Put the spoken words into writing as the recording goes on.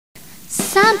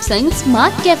Samsung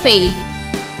smart cafe.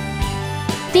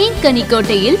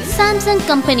 தேன்கனிக்கோட்டையில் Samsung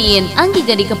கம்பெனியின்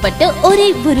அங்கீகரிக்கப்பட்ட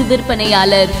ஒரே ஒரு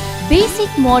விற்பனையாளர்.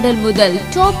 பேசிக் மாடல் முதல்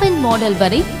டாப் அண்ட் மாடல்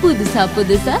வரை புதுசா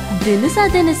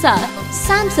தினுசா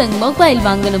சாம்சங் மொபைல்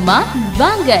வாங்கணுமா?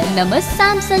 வாங்க நம்ம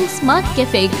சாம்சங் ஸ்மார்ட்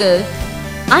கேஃபேக்கு.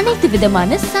 அனைத்து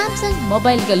விதமான சாம்சங்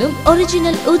மொபைல்களும்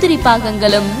ஒரிஜினல் உதிரி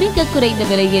பாகங்களும் மிக குறைந்த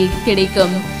விலையில்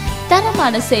கிடைக்கும்.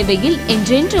 தரமான சேவையில்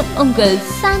என்றென்றும் உங்கள்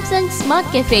Samsung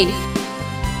smart cafe.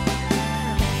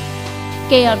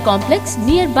 KR Complex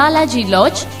near Balaji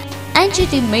Lodge,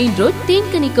 NGT Main Road,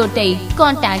 Tenkanikottai.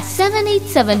 Contact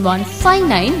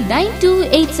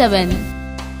 7871599287.